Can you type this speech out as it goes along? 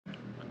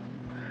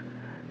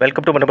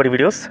Welcome to Manapadi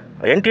Videos.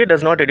 NTA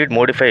does not edit,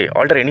 modify,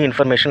 alter any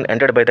information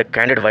entered by the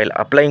candidate while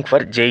applying for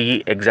JEE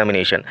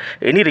examination.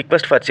 Any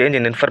request for change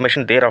in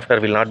information thereafter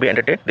will not be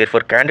entertained.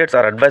 Therefore, candidates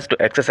are advised to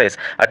exercise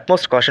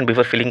utmost caution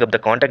before filling up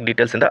the contact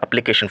details in the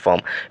application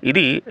form.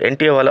 ఇది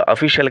NTA వాళ్ళ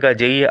అఫీషియల్గా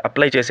JEE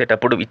apply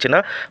చేసేటప్పుడు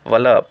ఇచ్చిన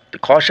వాళ్ళ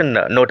caution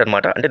note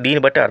అనమాట. అంటే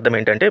దీన్ని బట్టి అర్థం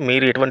ఏంటంటే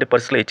మీరు ఎటువంటి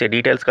పరిస్థితుల్లో ఇచ్చే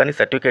డీటెయిల్స్ కానీ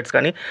సర్టిఫికేట్స్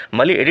కానీ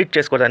మళ్ళీ ఎడిట్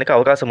చేసుకోవడానికి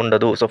అవకాశం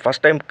ఉండదు. సో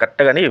ఫస్ట్ టైం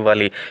కరెక్ట్గానే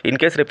ఇవ్వాలి.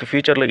 ఇన్ కేస్ రేపు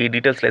ఫ్యూచర్లో ఈ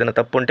డీటెయిల్స్ ఏదైనా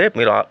తప్పు ఉంటే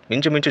మీరు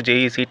ఇంచుమించు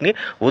JEE సీట్ని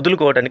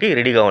వదులుకోవడానికి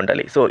రెడీగా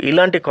ఉండాలి. సో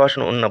ఇలాంటి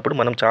కాషన్ ఉన్నప్పుడు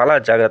మనం చాలా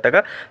జాగ్రత్తగా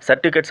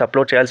సర్టిఫికేట్స్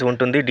అప్లోడ్ చేయాల్సి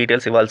ఉంటుంది,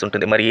 డీటెయిల్స్ ఇవ్వాల్సి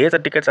ఉంటుంది. మరి ఏ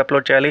సర్టిఫికేట్స్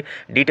అప్లోడ్ చేయాలి,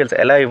 డీటెయిల్స్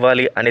ఎలా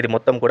ఇవ్వాలి అనేది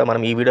మొత్తం కూడా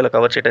మనం ఈ వీడియోలో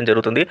కవర్ చేయడం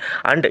జరుగుతుంది.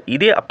 అండ్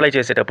ఇదే అప్లై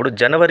చేసేటప్పుడు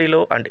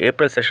జనవరిలో అండ్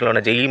ఏప్రిల్ సెషన్లో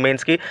ఉన్న JEE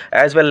మెయిన్స్కి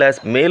యాజ్ వెల్ యాజ్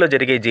మేలో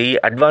జరిగే JEE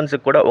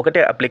అడ్వాన్స్కి కూడా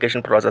ఒకటే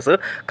అప్లికేషన్ ప్రాసెస్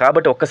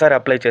కాబట్టి ఒక్కసారి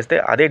అప్లై చేస్తే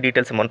అదే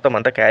డీటెయిల్స్ మొత్తం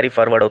అంతా క్యారీ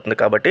ఫార్వర్డ్ అవుతుంది.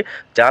 కాబట్టి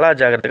చాలా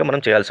జాగ్రత్తగా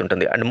మనం చేయాల్సి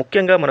ఉంటుంది. అండ్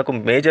ముఖ్యంగా మనకు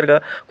మేజర్గా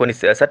కొన్ని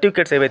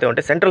సర్టిఫికేట్స్ ఏవైతే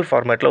ఉంటే సెంట్రల్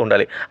ఫార్మాట్లో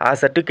ఉండాలి. ఆ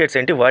సర్టిఫికేట్స్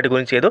ఏంటి, వాటి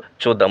గురించి ఏదో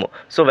చూద్దాము.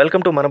 So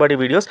welcome to Manabadi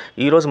videos.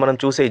 ఈరోజు మనం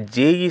చూసే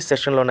JEE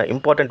సెషన్లో ఉన్న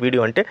ఇంపార్టెంట్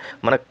వీడియో అంటే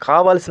మనకు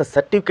కావాల్సిన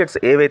సర్టిఫికేట్స్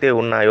ఏవైతే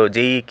ఉన్నాయో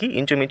JEEకి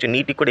ఇంచుమించు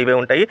నీట్కి కూడా ఇవే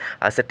ఉంటాయి.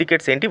 ఆ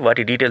సర్టిఫికేట్స్ ఏంటి,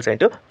 వాటి డీటెయిల్స్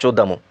ఏంటో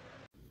చూద్దాము.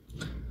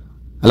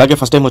 అలాగే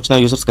ఫస్ట్ టైం వచ్చిన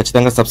యూజర్స్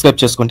ఖచ్చితంగా సబ్స్క్రైబ్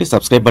చేసుకోండి.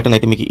 సబ్స్క్రైబ్ బటన్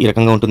అయితే మీకు ఈ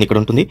రకంగా ఉంటుంది, ఇక్కడ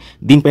ఉంటుంది.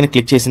 దీనిపైన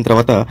క్లిక్ చేసిన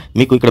తర్వాత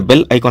మీకు ఇక్కడ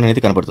బెల్ ఐకాన్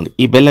అనేది కనబడుతుంది.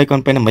 ఈ బెల్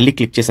ఐకాన్ పైన మళ్ళీ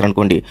క్లిక్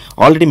చేశారనుకోండి,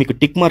 ఆల్రెడీ మీకు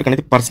టిక్ మార్క్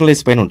అనేది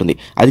పర్సనలైజ్ పైన ఉంటుంది.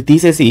 అది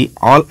తీసేసి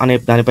ఆల్ అనే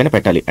దానిపైన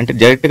పెట్టాలి. అంటే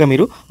డైరెక్ట్గా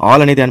మీరు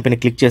ఆల్ అనే దానిపైన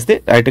క్లిక్ చేస్తే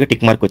డైరెక్ట్గా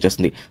టిక్ మార్క్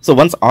వచ్చేస్తుంది. సో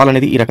వన్స్ ఆల్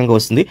అనేది ఈ రకంగా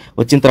వస్తుంది.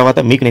 వచ్చిన తర్వాత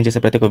మీకు నేను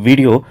చేసే ప్రతి ఒక్క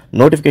వీడియో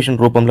నోటిఫికేషన్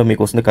రూపంలో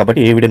మీకు వస్తుంది.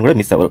 కాబట్టి ఏ వీడియోని కూడా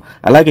మిస్ అవ్వరు.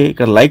 అలాగే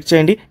ఇక్కడ లైక్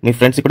చేయండి, మీ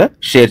ఫ్రెండ్స్కి కూడా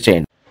షేర్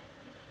చేయండి.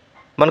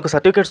 మనకు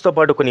సర్టిఫికేట్స్తో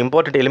పాటు కొన్ని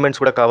ఇంపార్టెంట్ ఎలిమెంట్స్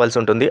కూడా కావాల్సి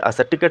ఉంటుంది. ఆ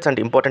సర్టిఫికేట్స్ అండ్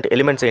ఇంపార్టెంట్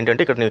ఎలిమెంట్స్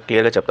ఏంటంటే ఇక్కడ నేను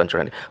క్లియర్గా చెప్తాను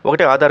చూడండి.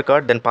 ఒకటి Aadhaar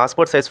card, then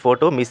passport size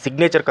photo, మీ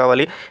సిగ్నేచర్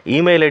కావాలి,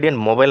 email ID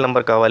and mobile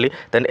number కావాలి,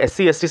 దెన్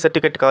SC/ST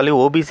సర్టిఫికేట్ కావాలి,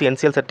 OBC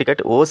NCL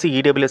certificate, OC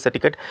EWS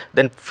certificate,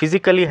 then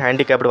physically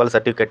handicapped వాళ్ళ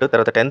సర్టిఫికేట్,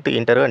 తర్వాత 10th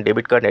inter and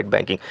debit card, net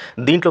banking.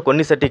 దీంట్లో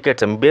కొన్ని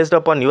certificates based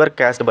upon your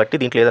caste బట్టి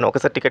దీంట్లో ఏదైనా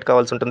ఒక సర్టిఫికేట్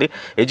కావాల్సి ఉంటుంది.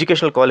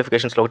 ఎడ్యుకేషనల్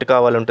క్వాలిఫికేషన్స్లో ఒకటి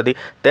కావాలి ఉంటుంది.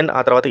 దెన్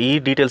ఆ తర్వాత ఈ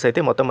డీటెయిల్స్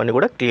అయితే మొత్తం అన్ని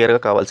కూడా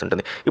క్లియర్గా కావాల్సి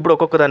ఉంటుంది. ఇప్పుడు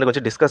ఒక్కొక్క దాని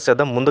గురించి డిస్కస్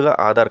చేద్దాం. ముందుగా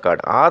ఆధార్ కార్డ్.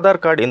 ఆధార్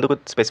కార్డ్ ఎందుకు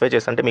స్పెసిఫై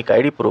చేస్తారంటే మీకు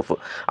ఐడి ప్రూఫ్.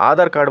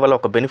 ఆధార్ కార్డ్ వల్ల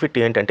ఒక బెనిఫిట్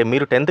ఏంటంటే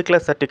మీరు 10th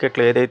క్లాస్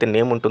సర్టిఫికేట్లో ఏదైతే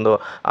నేమ్ ఉంటుందో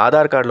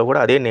ఆధార్ కార్డులో కూడా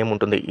అదే నేమ్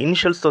ఉంటుంది.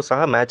 ఇనిషియల్స్తో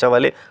సహా మ్యాచ్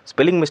అవ్వాలి.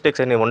 స్పెల్లింగ్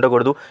మిస్టేక్స్ అనేవి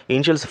ఉండకూడదు.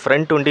 ఇనిషియల్స్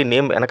ఫ్రంట్ ఉండి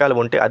నేమ్ వెనకాల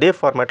ఉంటే అదే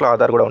ఫార్మాట్లో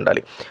ఆధార్ కూడా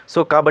ఉండాలి.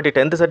 సో కాబట్టి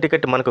 10th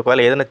సర్టిఫికేట్ మనకు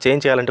ఒకవేళ ఏదైనా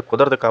చేంజ్ చేయాలంటే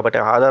కుదరదు.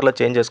 కాబట్టి ఆధార్లో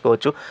చేంజ్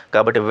చేసుకోవచ్చు.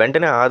 కాబట్టి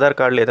వెంటనే ఆధార్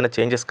కార్డులో ఏదైనా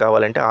చేంజెస్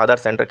కావాలంటే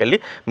ఆధార్ సెంటర్కి వెళ్ళి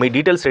మీ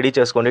డీటెయిల్స్ రెడీ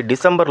చేసుకోండి.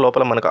 డిసెంబర్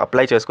లోపల మనకు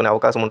అప్లై చేసుకునే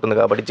అవకాశం ఉంటుంది.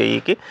 కాబట్టి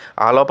JEEకి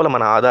ఆ లోపల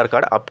మన Aadhaar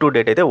card up to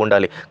date అయితే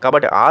ఉండాలి.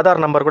 కాబట్టి ఆధార్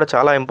నెంబర్ కూడా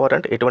చాలా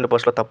ఇంపార్టెంట్. ఎటువంటి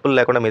పోస్టులో తప్పులు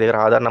లేకుండా మీ దగ్గర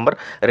ఆధార్ నెంబర్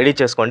రెడీ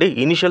చేసుకోండి.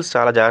 ఇనిషియల్స్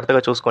చాలా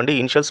జాగ్రత్తగా చూసుకోండి.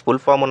 ఇనిషియల్స్ ఫుల్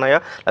ఫామ్ ఉన్నాయా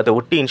లేకపోతే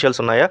ఉట్టి ఇనిషియల్స్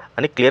ఉన్నాయా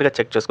అని క్లియర్గా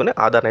చెక్ చేసుకుని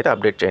ఆధార్ని అయితే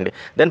అప్డేట్ చేయండి.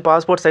 Then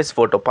passport size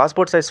photo.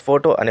 Passport size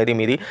photo అనేది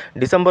మీది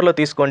డిసెంబర్లో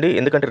తీసుకోండి.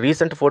 ఎందుకంటే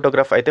రీసెంట్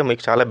ఫోటోగ్రాఫ్ అయితే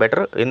మీకు చాలా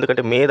బెటర్.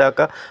 ఎందుకంటే మే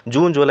దాకా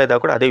జూన్ జూలై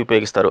దాకా కూడా అదే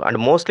ఉపయోగిస్తారు.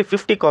 And mostly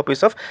 50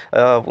 copies of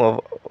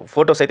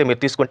photos అయితే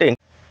మీరు తీసుకుంటే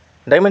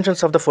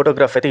డైమెన్షన్స్ ఆఫ్ ద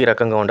ఫోటోగ్రాఫ్ అయితే ఈ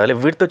రకంగా ఉండాలి.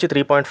 విడ్త్ వచ్చి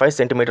 3.5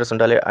 సెంటీమీటర్స్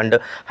ఉండాలి. అండ్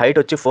హైట్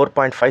వచ్చి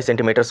 4.5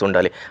 సెంటీమీటర్స్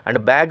ఉండాలి. అండ్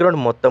బ్యాక్గ్రౌండ్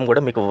మొత్తం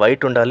కూడా మీకు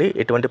వైట్ ఉండాలి.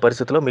 ఎటువంటి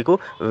పరిస్థితుల్లో మీకు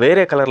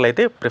వేరే కలర్లు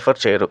అయితే ప్రిఫర్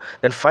చేయరు.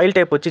 దెన్ ఫైల్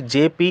టైప్ వచ్చి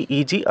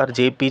JPEG ఆర్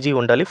JPG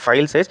ఉండాలి.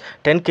 ఫైల్ సైజ్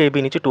 10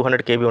 KB నుంచి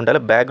 200 KB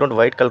ఉండాలి. బ్యాక్గ్రౌండ్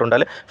వైట్ కలర్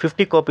ఉండాలి.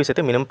 50 కాపీస్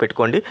అయితే మినిమం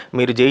పెట్టుకోండి.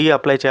 మీరు JEE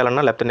అప్లై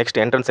చేయాలన్నా లేకపోతే నెక్స్ట్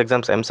ఎంట్రన్స్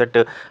ఎగ్జామ్స్ MSET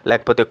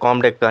లేకపోతే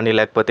కామ్డెక్ కానీ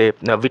లేకపోతే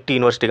విట్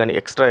యూనివర్సిటీ కానీ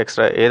ఎక్స్ట్రా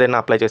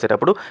ఏదైనా అప్లై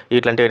చేసేటప్పుడు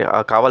ఇట్లాంటి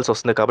కావాల్సి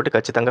వస్తుంది. కాబట్టి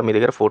ఖచ్చితంగా మీ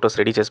దగ్గర ఫోటోస్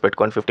రెడీ చేసి పెట్టుకోండి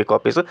 50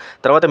 కాపీస్.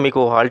 తర్వాత మీకు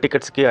hall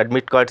టికెట్స్కి,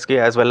 admit కార్డ్స్కి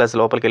as well as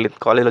లోపలికి వెళ్ళి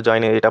కాలేజ్లో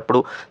జాయిన్ అయ్యేటప్పుడు,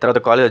 తర్వాత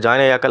కాలేజ్లో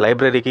జాయిన్ అయ్యాక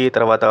లైబ్రరీకి,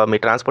 తర్వాత మీ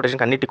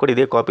ట్రాన్స్పోర్టేషన్కి అన్నిటికి కూడా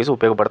ఇదే కాపీస్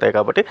ఉపయోగపడతాయి.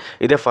 కాబట్టి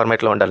ఇదే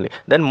ఫార్మాట్లో ఉండాలి.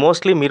 దెన్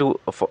మోస్ట్లీ మీరు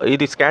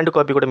ఇది స్కాన్డ్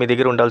కాపీ కూడా మీ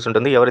దగ్గర ఉండాల్సి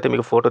ఉంటుంది. ఎవరైతే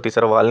మీకు ఫోటో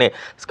తీసారో వాళ్ళనే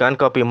స్కాన్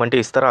కాపీ ఇవ్వమంటే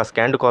ఇస్తారో ఆ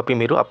స్కాన్డ్ కాపీ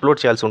మీరు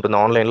అప్లోడ్ చేయాల్సి ఉంటుంది.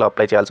 ఆన్లైన్లో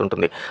అప్లై చేయాల్సి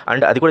ఉంటుంది.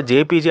 అండ్ అది కూడా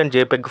JPG అండ్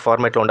JPEG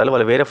ఫార్మాట్లో ఉండాలి.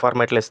 వాళ్ళు వేరే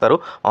ఫార్మాట్లో ఇస్తారు.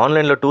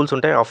 ఆన్లైన్లో టూల్స్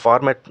ఉంటాయి. ఆ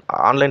ఫార్మాట్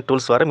ఆన్లైన్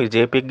టూల్స్ ద్వారా మీరు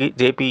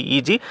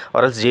JPEG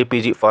ఆర్ ఎల్స్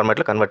JPG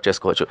ఫార్మాట్లో కన్వర్ట్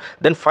చేసుకోవచ్చు.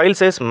 Then file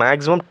size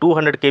maximum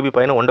 200 KB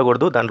పైన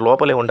ఉండకూడదు. దాని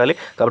లోపలే ఉండాలి.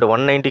 కాబట్టి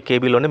 190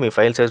 KBలోనే మీ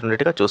ఫైల్ సైజ్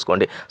ఉండేట్టుగా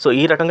చూసుకోండి. సో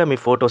ఈ రకంగా మీ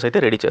ఫోటోస్ అయితే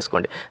రెడీ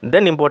చేసుకోండి.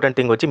 దెన్ ఇంపార్టెంట్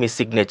థింగ్ వచ్చి మీ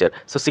సిగ్నేచర్.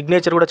 సో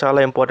సిగ్నేచర్ కూడా చాలా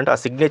ఇంపార్టెంట్. ఆ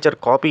సిగ్నేచర్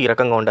కాపీ ఈ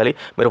రకంగా ఉండాలి.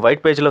 మీరు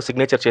వైట్ పేజ్లో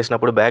సిగ్నేచర్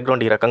చేసినప్పుడు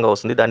బ్యాక్గ్రౌండ్ ఈ రకంగా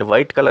వస్తుంది. దాని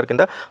వైట్ కలర్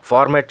కింద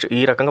ఫార్మాట్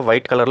ఈ రకంగా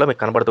వైట్ కలర్లో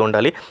మీకు కనబడుతూ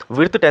ఉండాలి.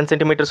 విడ్త్ 10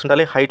 సెంటీమీటర్స్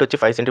ఉండాలి. హైట్ వచ్చి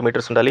 5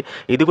 సెంటీమీటర్స్ ఉండాలి.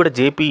 ఇది కూడా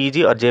JPEG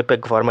ఆర్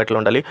JPEG ఫార్మాట్లో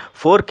ఉండాలి.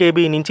 4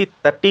 KB నుంచి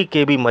 30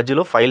 KB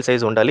మధ్యలో ఫైల్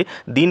సైజ్ ఉండాలి.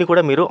 దీన్ని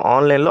కూడా మీరు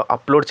ఆన్లైన్లో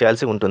అప్లోడ్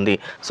చేయాల్సి ఉంటుంది.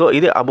 సో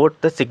ఇది about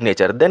the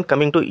signature. Then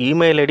coming to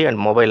email ID and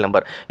mobile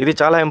number. ఇది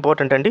చాలా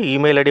ఇంపార్టెంట్ అండి.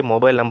 ఈమెయిల్ ఐడి,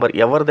 మొబైల్ నెంబర్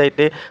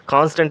ఎవరిదైతే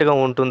కాన్స్టెంట్గా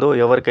ఉంటుందో,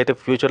 ఎవరికైతే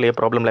ఫ్యూచర్లో ఏ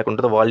ప్రాబ్లం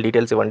లేకుంటుందో వాళ్ళ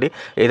డీటెయిల్స్ ఇవ్వండి.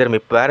 ఏదైనా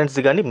మీ పేరెంట్స్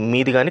కానీ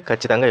మీది కానీ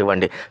ఖచ్చితంగా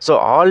ఇవ్వండి. So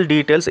all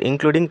details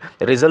including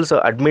results,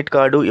 admit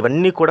card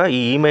ఇవన్నీ కూడా ఈ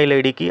ఈమెయిల్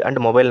ఐడికి అండ్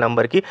మొబైల్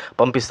నెంబర్కి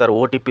పంపిస్తారు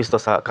ఓటీపీస్తో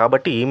సహా.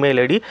 కాబట్టి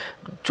ఈమెయిల్ ఐడి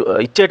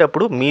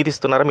ఇచ్చేటప్పుడు మీది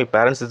ఇస్తున్నారా, మీ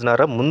పేరెంట్స్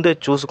ఇస్తున్నారా ముందే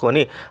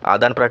చూసుకొని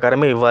దాని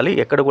ప్రకారమే ఇవ్వాలి.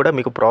 ఎక్కడ కూడా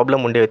మీకు ప్రాబ్లం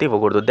ఉండేవి అయితే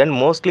ఇవ్వకూడదు. దెన్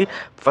మోస్ట్లీ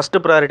ఫస్ట్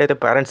ప్రయారిటీ అయితే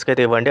పేరెంట్స్కి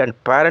అయితే ఇవ్వండి. అండ్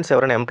పేరెంట్స్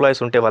ఎవరైనా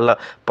ఎంప్లాయీస్ ఉంటే వాళ్ళ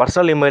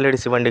పర్సనల్ ఈమెయిల్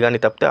ఐడీస్ ఇవ్వండి, కానీ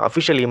తప్పితే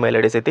అఫీషియల్ ఈమెయిల్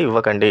ఐడీస్ అయితే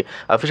ఇవ్వకండి.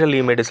 అఫీషియల్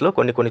ఈమెయిల్ ఐడీస్లో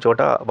కొన్ని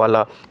చోట వాళ్ళ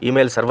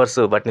ఈమెయిల్ సర్వర్స్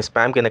వాటిని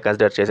స్పామ్ కింద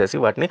కన్సిడర్ చేసేసి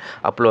వాటిని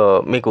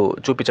మీకు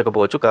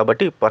చూపించకపోవచ్చు.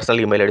 కాబట్టి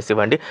పర్సనల్ ఈమెయిల్ ఐడీస్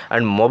ఇవ్వండి.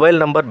 అండ్ మొబైల్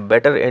నెంబర్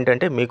బెటర్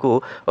ఏంటంటే మీకు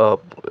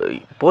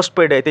పోస్ట్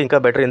పెయిడ్ అయితే ఇంకా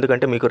బెటర్.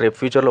 ఎందుకంటే మీకు రేపు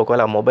ఫ్యూచర్లో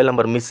ఒకవేళ ఆ మొబైల్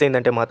నెంబర్ మిస్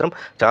అయిందంటే మాత్రం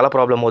చాలా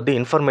ప్రాబ్లం అవుద్ది.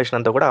 ఇన్ఫర్మేషన్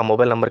అంతా కూడా ఆ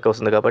మొబైల్ నెంబర్కి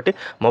వస్తుంది. కాబట్టి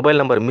మొబైల్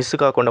నెంబర్ మిస్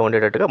కాకుండా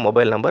ఉండేటట్టుగా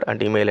mobile number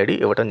and email ID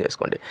ఇవ్వడం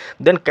చేసుకోండి.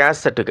 దెన్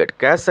క్యాస్ట్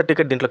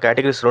సర్టిఫికేట్ దీంట్లో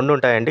కేటగిరీస్ 2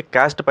 ఉంటాయండి.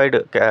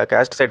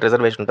 క్యాస్ట్ సైడ్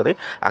రిజర్వేషన్ ఉంటుంది.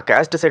 ఆ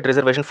caste side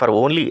reservation for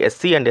only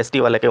SC and ST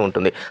వాళ్ళకే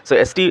ఉంటుంది. సో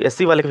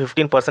ఎస్సీ వాళ్ళకి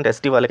 15%,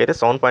 ఎస్టీ వాళ్ళకి అయితే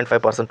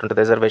 7.5% ఉంటుంది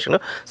రిజర్వేషన్.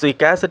 సో ఈ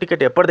క్యాస్ట్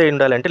సర్టిఫికేట్ ఎప్పటిది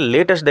ఉండాలంటే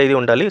లేటెస్ట్ అయితే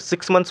ఉండాలి.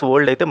 6 months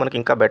ఓల్డ్ అయితే మనకి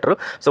ఇంకా బెటర్.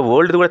 సో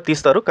ఓల్డ్ కూడా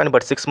తీస్తారు, కానీ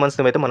బట్ 6 months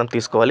అయితే మనం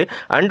తీసుకోవాలి.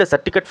 And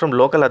certificate from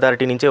local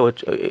authority నుంచే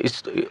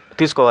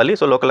తీసుకోవాలి.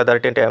 సో లోకల్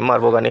అథారిటీ అంటే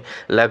ఎంఆర్ఓ కానీ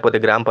లేకపోతే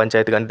గ్రామ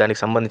పంచాయతీ కానీ దానికి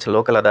సంబంధించిన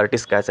లోకల్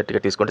అథారిటీస్ క్యాస్ట్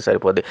సర్టిఫికేట్ తీసుకుంటే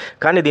సరిపోద్ది.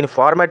 కానీ దీని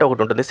ఫార్మాట్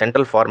ఒకటి ఉంటుంది,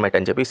 సెంట్రల్ ఫార్మాట్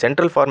అని చెప్పి.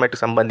 సెంట్రల్ ఫార్మాట్కి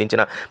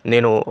సంబంధించిన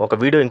నేను ఒక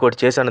వీడియో ఇంకోటి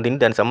చేశాను,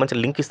 దానికి సంబంధించిన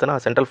లింక్ ఇస్తాను. ఆ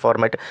సెంట్రల్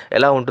ఫార్మాట్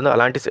ఎలా ఉంటుందో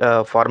అలాంటి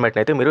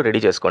ఫార్మాట్ని అయితే మీరు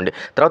రెడీ చేసుకోండి.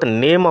 తర్వాత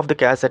నేమ్ ఆఫ్ ది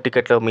క్యాస్ట్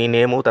సర్టిఫికేట్లో మీ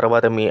నేము,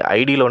 తర్వాత మీ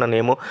ఐడిలో ఉన్న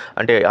నేము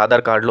అంటే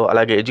ఆధార్ కార్డులో,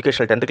 అలాగే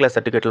ఎడ్యుకేషనల్ 10th class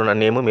సర్టిఫికేట్లో ఉన్న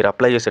నేము, మీరు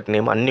అప్లై చేసే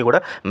నేమ్ అన్నీ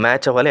కూడా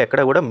మ్యాచ్ అవ్వాలి.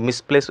 ఎక్కడ కూడా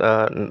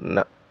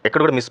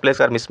మిస్ప్లేస్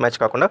ఆర్ మిస్ మ్యాచ్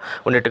కాకుండా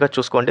ఉండేట్టుగా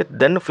చూసుకోండి.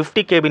 దెన్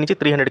 50 KB నుంచి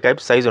 300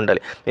 KB సైజ్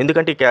ఉండాలి.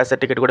 ఎందుకంటే ఈ క్యాస్ట్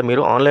సర్టిఫికేట్ కూడా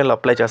మీరు ఆన్లైన్లో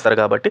అప్లై చేస్తారు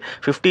కాబట్టి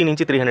 50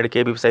 నుంచి 300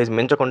 KB సైజ్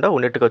మించకుండా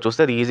ఉండేట్టుగా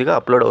చూస్తే అది ఈజీగా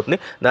అప్లోడ్ అవుతుంది.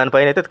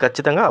 దానిపైన అయితే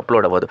ఖచ్చితంగా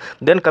అప్లోడ్ అవ్వదు.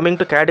 Then coming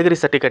to category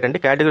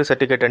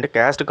certificate అంటే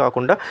క్యాస్ట్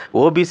కాకుండా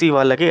ఓబీసీ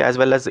వాళ్ళకి యాజ్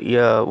వెల్ యాజ్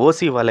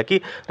ఓసీ వాళ్ళకి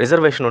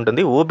రిజర్వేషన్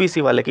ఉంటుంది.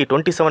 ఓబీసీ వాళ్ళకి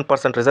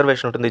 27%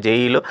 రిజర్వేషన్ ఉంటుంది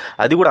జేఈలో.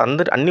 అది కూడా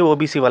అన్ని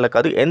ఓబీసీ వాళ్ళకి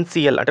కాదు,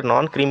 ఎన్సీఎల్ అంటే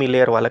నాన్ క్రీమీ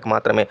లేయర్ వాళ్ళకి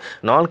మాత్రమే.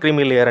 నాన్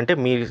క్రీమీ లేయర్ అంటే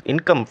మీ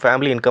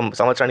ఫ్యామిలీ ఇన్కమ్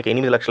సంవత్సరానికి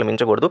 8 లక్షలు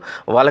మించకూడదు,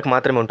 వాళ్ళకి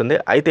మాత్రమే ఉంటుంది.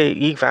 అయితే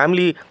ఈ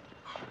ఫ్యామిలీ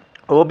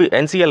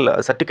ఎన్సీఎల్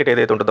సర్టిఫికేట్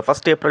ఏదైతే ఉంటుందో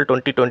 1st April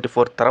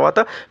 2024 తర్వాత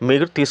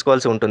మీరు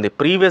తీసుకోవాల్సి ఉంటుంది.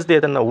 ప్రీవియస్ది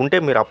ఏదైనా ఉంటే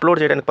మీరు అప్లోడ్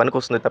చేయడానికి పనికి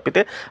వస్తుంది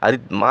తప్పితే అది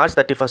March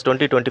 31st,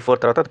 2024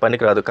 తర్వాత అది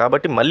పనికిరాదు.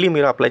 కాబట్టి మళ్ళీ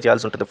మీరు అప్లై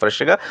చేయాల్సి ఉంటుంది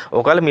ఫ్రెష్గా.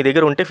 ఒకవేళ మీ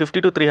దగ్గర ఉంటే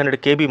 50 to 300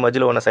 KB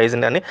మధ్యలో ఉన్న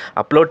సైజుని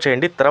అప్లోడ్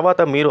చేయండి.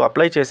 తర్వాత మీరు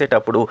అప్లై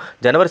చేసేటప్పుడు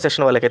జనవరి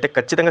సెషన్ వాళ్ళకైతే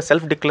ఖచ్చితంగా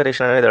సెల్ఫ్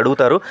డిక్లరేషన్ అనేది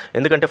అడుగుతారు.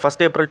 ఎందుకంటే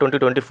 1st April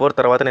 2024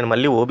 తర్వాత నేను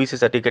మళ్ళీ ఓబీసీ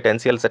సర్టిఫికేట్,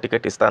 ఎన్సీఎల్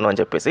సర్టిఫికేట్ ఇస్తాను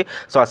అని చెప్పేసి.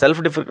 సో ఆ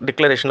self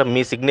డిక్లరేషన్లో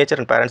me signature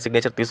and parent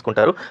signature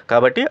తీసుకుంటారు.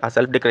 కాబట్టి ఆ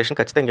సెల్ఫ్ డిక్లరేషన్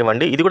ఖచ్చితంగా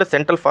ఇవ్వండి. ఇది కూడా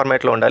సెంట్రల్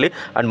ఫార్మాట్లో ఉండాలి.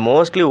 అండ్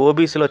మోస్ట్లీ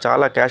ఓబీసీలో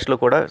చాలా క్యాస్ట్లు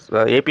కూడా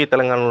ఏపీ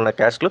తెలంగాణలో ఉన్న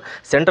క్యాస్ట్లు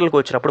సెంట్రల్కి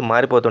వచ్చినప్పుడు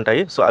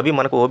మారిపోతుంటాయి. సో అవి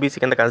మనకు ఓబీసీ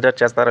కింద కన్సిడర్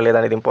చేస్తారా లేదా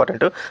అనేది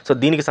ఇంపార్టెంట్. సో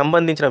దీనికి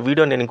సంబంధించిన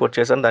వీడియో నేను ఇంకోటి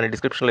చేశాను, దాన్ని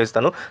డిస్క్రిప్షన్లో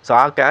ఇస్తాను. సో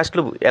ఆ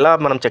క్యాస్ట్లు ఎలా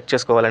మనం చెక్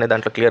చేసుకోవాలనే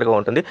దాంట్లో క్లియర్గా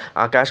ఉంటుంది.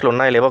 ఆ క్యాస్ట్లు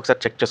ఉన్నాయో లేవో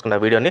ఒకసారి చెక్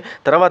చేసుకున్న వీడియోని.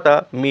 తర్వాత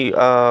మీ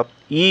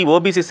ఈ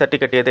ఓబీసీ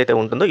సర్టిఫికేట్ ఏదైతే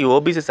ఉంటుందో ఈ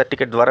ఓబీసీ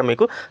సర్టిఫికేట్ ద్వారా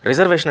మీకు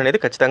రిజర్వేషన్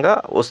అనేది ఖచ్చితంగా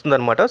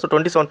వస్తుందన్నమాట. సో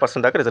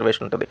 27% దాకా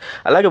రిజర్వేషన్ ఉంటుంది.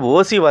 అలాగే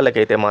ఓసీ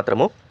వాళ్ళకైతే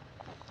మాత్రము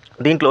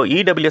దీంట్లో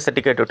ఈడబ్ల్యూఎస్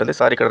సర్టిఫికేట్ ఉంటుంది.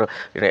 సారీ, ఇక్కడ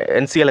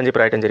ఎన్సీఎల్ అని చెప్పి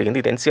రాయడం జరిగింది.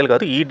 ఇది ఎన్సీఎల్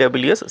కాదు,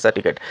 EWS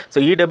certificate. So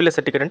EWS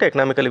certificate అంటే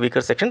ఎకనామికల్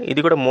వీకర్ సెక్షన్.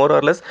 ఇది కూడా మోర్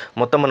ఆర్ లెస్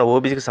మొత్తం మన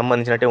ఓబీసీకి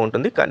సంబంధించినట్టే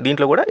ఉంటుంది.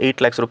 దీంట్లో కూడా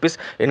 8 lakhs rupees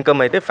ఇన్కమ్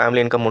అయితే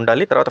ఫ్యామిలీ ఇన్కమ్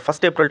ఉండాలి. తర్వాత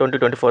 1st April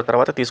 2024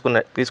 తర్వాత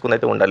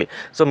తీసుకున్నైతే ఉండాలి.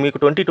 సో మీకు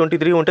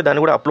 2023 ఉంటే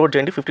దాన్ని కూడా అప్లోడ్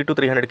చేయండి. 50 to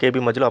 300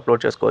 KB మధ్యలో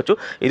అప్లోడ్ చేసుకోవచ్చు.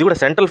 ఇది కూడా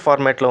సెంట్రల్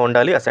ఫార్మాట్లో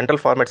ఉండాలి. ఆ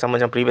సెంట్రల్ ఫార్మాట్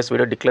సంబంధించిన ప్రీవియస్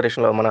వీడియో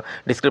డిక్లరేషన్లో మన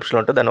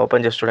డిస్క్రిప్షన్లో ఉంటుంది, దాన్ని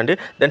ఓపెన్ చేసి చూడండి.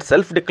 దెన్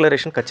సెల్ఫ్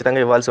డిక్లరేషన్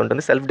ఖచ్చితంగా ఇవ్వాల్సి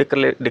ఉంటుంది. సెల్ఫ్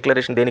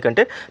డిక్లరేషన్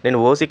దేనికంటే నేను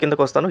ఓసీ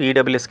కిందకు వస్తాను,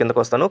 ఈడబ్ల్యూఎస్ కిందకు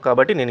వస్తాను.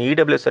 కాబట్టి నేను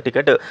ఈడబ్ల్యూఎస్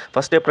సర్టిఫికేట్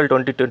 1st April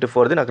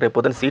 2024 నాకు రేపు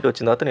పొద్దున సీట్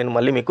వచ్చిన తర్వాత నేను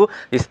మళ్ళీ మీకు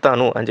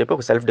ఇస్తాను అని చెప్పి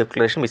ఒక సెల్ఫ్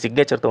డిక్లరేషన్ మీ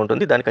సిగ్నేచర్తో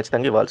ఉంటుంది, దాన్ని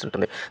ఖచ్చితంగా ఇవ్వాల్సి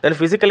ఉంటుంది. దాని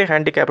ఫిజికలీ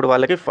హ్యాండిక్యాప్డ్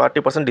వాళ్ళకి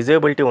 40%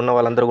 డిజేబిలిటీ ఉన్న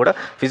వాళ్ళందరూ కూడా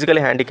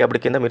ఫిజికలీ హ్యాండిక్యాప్డ్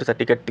కింద మీరు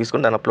సర్టిఫికేట్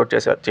తీసుకుని దాన్ని అప్లోడ్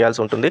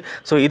చేయాల్సి ఉంటుంది.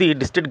 సో ఇది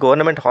డిస్ట్రిక్ట్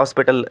గవర్నమెంట్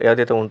హాస్పిటల్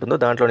ఏదైతే ఉంటుందో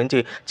దాంట్లో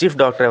నుంచి చీఫ్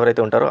డాక్టర్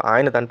ఎవరైతే ఉంటారో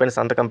ఆయన దానిపైన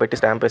సంతకం పెట్టి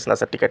స్టాంప్ వేసిన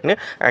సర్టిఫికేట్ని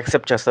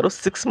యాక్సెప్ట్ చేస్తారు.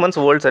 6 months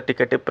ఓల్డ్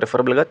సర్టిఫికేట్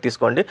ప్రిఫరబుల్గా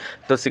తీసుకోండి.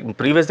 సో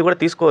ప్రీవియస్ది కూడా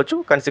తీసుకోవచ్చు,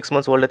 కానీ 6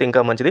 months ఓల్డ్ అయితే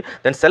ఇంకా మంచిది.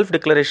 దెన్ సెల్ఫ్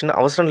డిక్లరేషన్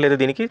అవసరం లేదు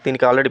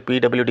దీనికి ఆల్రెడీ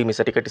పీడబ్ల్యూడీ మీ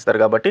సర్టిఫికేట్ ఇస్తారు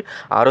కాబట్టి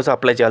ఆ రోజు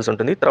అప్లై చేయాల్సి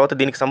ఉంటుంది. తర్వాత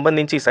దీనికి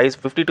సంబంధించి సైజ్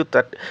 50 to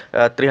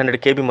 300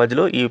 KB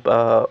మధ్యలో ఈ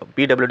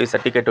పీడబ్ల్యూడీ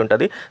సర్టిఫికేట్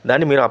ఉంటుంది,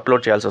 దాన్ని మీరు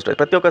అప్లోడ్ చేయాల్సి వస్తుంది.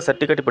 ప్రతి ఒక్క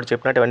సర్టిఫికేట్ ఇప్పుడు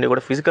చెప్పినట్టు అన్నీ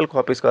కూడా ఫిజికల్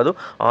కాపీస్ కాదు,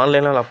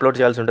 ఆన్లైన్లో అప్లోడ్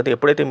చేయాల్సి ఉంటుంది.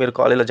 ఎప్పుడైతే మీరు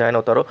కాలేజ్లో జాయిన్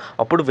అవుతారో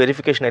అప్పుడు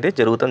వెరిఫికేషన్ అయితే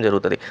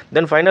జరుగుతుంది.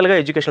 దెన్ ఫైనల్గా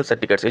ఎడ్యుకేషనల్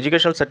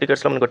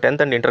సర్టిఫికేట్స్లో మనకు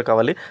 10th and ఇంటర్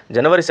కావాలి.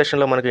 జనవరి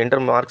సెషన్లో మనకు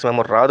ఇంటర్ మార్క్స్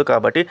మెమో రాదు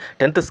కాబట్టి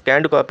 10th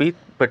స్కాన్డ్ కాపీ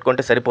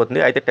పెట్టుకుంటే సరిపోతుంది.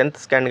 అయితే 10th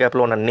స్కాన్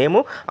గ్యాప్లో ఉన్న నేము,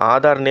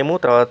 ఆధార్ నేము,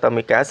 తర్వాత తర్వాత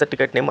మీ క్యాస్ట్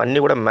సర్టిఫికేట్ నేమ్ అన్నీ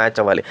కూడా మ్యాచ్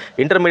అవ్వాలి.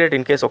 ఇంటర్మీడియట్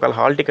ఇన్ కేసు ఒకవేళ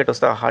హాల్ టికెట్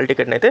వస్తే ఆ హాల్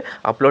టికెట్ని అయితే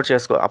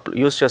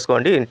యూస్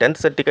చేసుకోండి. 10th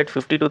certificate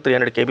 50 to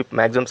 300 KB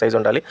maximum size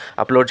ఉండాలి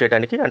అప్లోడ్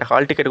చేయడానికి, అండ్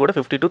హాల్ టికెట్ కూడా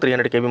 50 to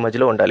 300 KB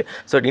మధ్యలో ఉండాలి.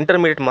 సో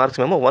ఇంటర్మీడియట్ మార్క్స్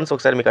మేము వన్స్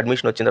ఒకసారి మీకు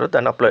అడ్మిషన్ వచ్చిన తర్వాత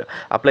దాన్ని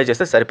అప్లై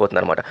చేస్తే సరిపోతుంది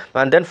అనమాట.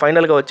 అండ్ దెన్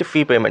ఫైనల్గా వచ్చి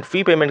ఫీ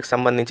పేమెంట్కి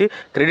సంబంధించి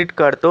credit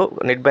కార్డ్తో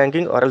net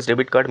banking or else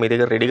debit card మీ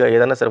దగ్గర రెడీగా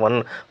ఏదైనా సరే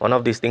వన్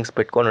ఆఫ్ దీస్ థింగ్స్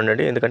పెట్టుకొని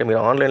ఉండండి. ఎందుకంటే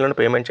మీరు ఆన్లైన్లోనే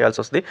పేమెంట్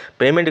చేయాల్సి వస్తుంది.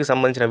 పేమెంట్కి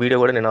సంబంధించిన వీడియో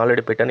కూడా నేను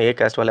ఆల్రెడీ పెట్టాను, ఏ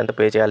క్యాస్ట్ వాళ్ళు ఎంత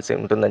పే చేయాల్సి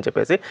ఉంటుందని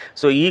చెప్పేసి.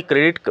 సో ఈ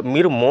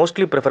మీరు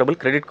మోస్ట్లీ ప్రిఫరబుల్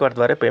క్రెడిట్ కార్డ్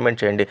ద్వారా పేమెంట్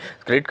చేయండి.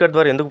 క్రెడిట్ కార్డ్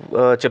ద్వారా ఎందుకు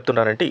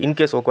చెప్తున్నారంటే ఇన్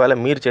కేసు ఒకవేళ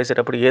మీరు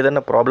చేసేటప్పుడు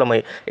ఏదైనా ప్రాబ్లం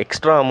అయ్యి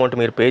ఎక్స్ట్రా అమౌంట్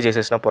మీరు పే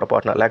చేసేసిన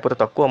పొరపాటున, లేకపోతే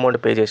తక్కువ అమౌంట్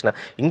పే చేసినా,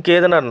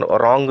 ఇంకేదైనా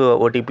రాంగ్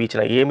ఓటీపీ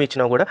ఇచ్చినా, ఏమి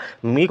ఇచ్చినా కూడా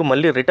మీకు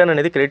మళ్ళీ రిటర్న్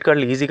అనేది క్రెడిట్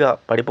కార్డులు ఈజీగా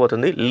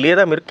పడిపోతుంది,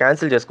 లేదా మీరు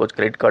క్యాన్సిల్ చేసుకోవచ్చు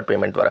క్రెడిట్ కార్డ్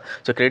పేమెంట్ ద్వారా.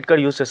 సో క్రెడిట్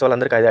కార్డ్ యూస్ చేసే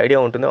వాళ్ళందరికీ అది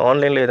ఐడియా ఉంటుంది.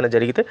 ఆన్లైన్లో ఏదైనా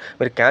జరిగితే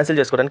మీరు క్యాన్సిల్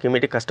చేసుకోవడానికి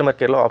ఇమీడియట్ కస్టమర్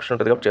కేర్లో ఆప్షన్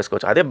ఉంటుంది కాబట్టి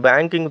చేసుకోవచ్చు. అదే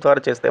బ్యాంకింగ్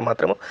ద్వారా చేస్తే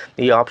మాత్రం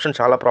ఈ ఆప్షన్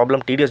చాలా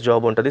టీడీఎస్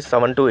జాబ్ ఉంటుంది.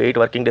 7 to 8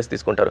 వర్కింగ్ డేస్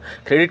తీసుకుంటారు.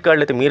 క్రెడిట్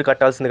కార్డులు అయితే మీరు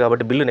కట్టాల్సింది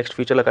కాబట్టి, బిల్లు నెక్స్ట్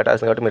ఫ్యూచర్లో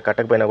కట్టాల్సింది కాబట్టి మీరు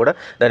కట్టకపోయినా కూడా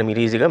దాన్ని మీరు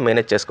ఈజీగా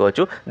మేనేజ్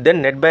చేసుకోవచ్చు. Then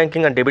net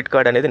banking and debit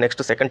card అనేది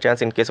next second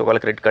chance in case ఒకవేళ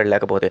క్రెడిట్ కార్డ్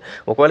లేకపోతే.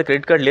 ఒకవేళ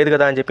క్రెడిట్ కార్డ్ లేదు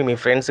కదా అని చెప్పి మీ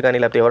ఫ్రెండ్స్ కానీ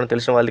లేకపోతే ఎవరైనా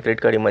తెలిసిన వాళ్ళకి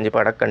క్రెడిట్ కార్డ్ ఇమ్మని చెప్పి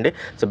అడగండి.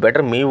 సో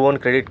బెటర్ మీ ఓన్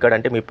క్రెడిట్ కార్డ్,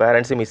 అంటే మీ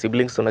పేరెంట్స్ మీ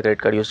సిబ్లింగ్స్ ఉన్న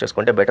క్రెడిట్ కార్డ్ యూస్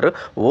చేసుకుంటే బెటర్.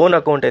 ఓన్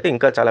అకౌంట్ అయితే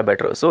ఇంకా చాలా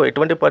బెటర్. సో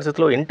ఎటువంటి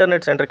పరిస్థితుల్లో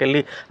ఇంటర్నెట్ సెంటర్కి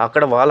వెళ్ళి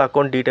అక్కడ వాళ్ళ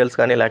అకౌంట్ డీటెయిల్స్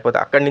కానీ లేకపోతే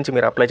అక్కడి నుంచి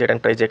మీరు అప్లై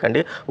చేయడానికి ట్రై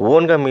చేయకండి.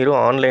 ఓన్గా మీరు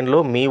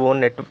ఆన్లైన్లో మీ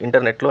ఓన్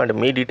ఇంటర్నెట్లో అంటే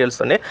మీ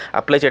డీటెయిల్స్తోనే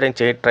అప్లై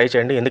చేయడానికి ట్రై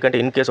చేయండి. ఎందుకంటే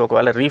ఇన్ కేసు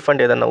ఒకవేళ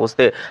రీఫండ్ ఏదన్నా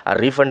వస్తే ఆ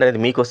రీఫండ్ అనేది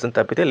మీకు వస్తుంది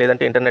తప్పితే,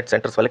 లేదంటే ఇంటర్నెట్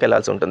సెంటర్స్ వాళ్ళకి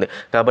వెళ్ళాల్సి ఉంటుంది.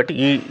 కాబట్టి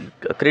ఈ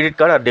credit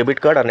card or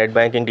debit card or net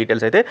banking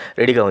details అయితే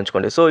రెడీగా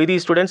ఉంచుకోండి. సో ఇది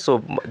స్టూడెంట్స్, సో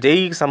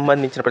జేఈకి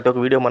సంబంధించిన ప్రతి ఒక్క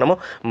వీడియో మనము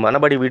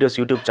మనబడి వీడియోస్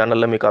యూట్యూబ్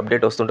ఛానల్లో మీకు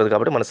అప్డేట్ వస్తుంటుంది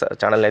కాబట్టి మన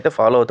ఛానల్ని అయితే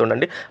ఫాలో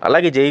అవుతుండండి.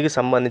 అలాగే జేఈకి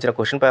సంబంధించిన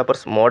question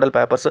papers, model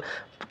papers,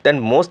 then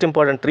most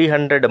important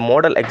 300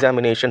 model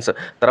examinations,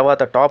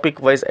 తర్వాత టాపిక్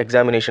వైజ్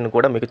ఎగ్జామినేషన్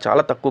కూడా మీకు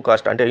చాలా తక్కువ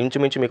కాస్ట్, అంటే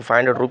ఇంచుమించు మీకు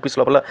 500 రూపీస్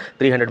లోపల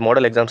 300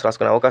 మోడల్ ఎగ్జామ్స్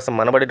రాసుకునే అవకాశం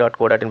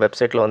మనబడి.co.in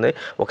వెబ్సైట్లో ఉంది.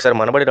 ఒకసారి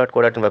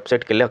మనబడి.co.in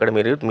వెబ్సైట్కి వెళ్ళి అక్కడ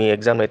మీరు మీ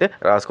ఎగ్జామ్ అయితే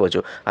రాసుకోవచ్చు.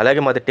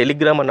 అలాగే మాది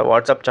టెలిగ్రామ్ అన్న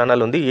వాట్సాప్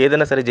ఛానల్ ఉంది.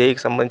 ఏదైనా సరే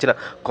జేఈకి సంబంధించిన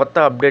కొత్త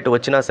అప్డేట్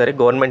వచ్చినా సరే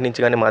గవర్నమెంట్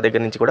నుంచి కానీ మా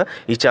దగ్గర నుంచి కూడా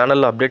ఈ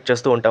ఛానల్లో అప్డేట్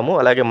చేస్తూ ఉంటాము.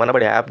 అలాగే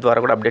మనబడి యాప్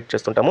ద్వారా కూడా అప్డేట్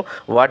చేస్తుంటాము.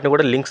 వాటిని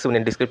కూడా లింక్స్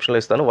నేను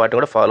డిస్క్రిప్షన్లో ఇస్తాను, వాటిని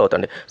కూడా follow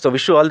అవుతండి. So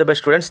wish you all the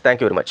best students.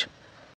 Thank you very much.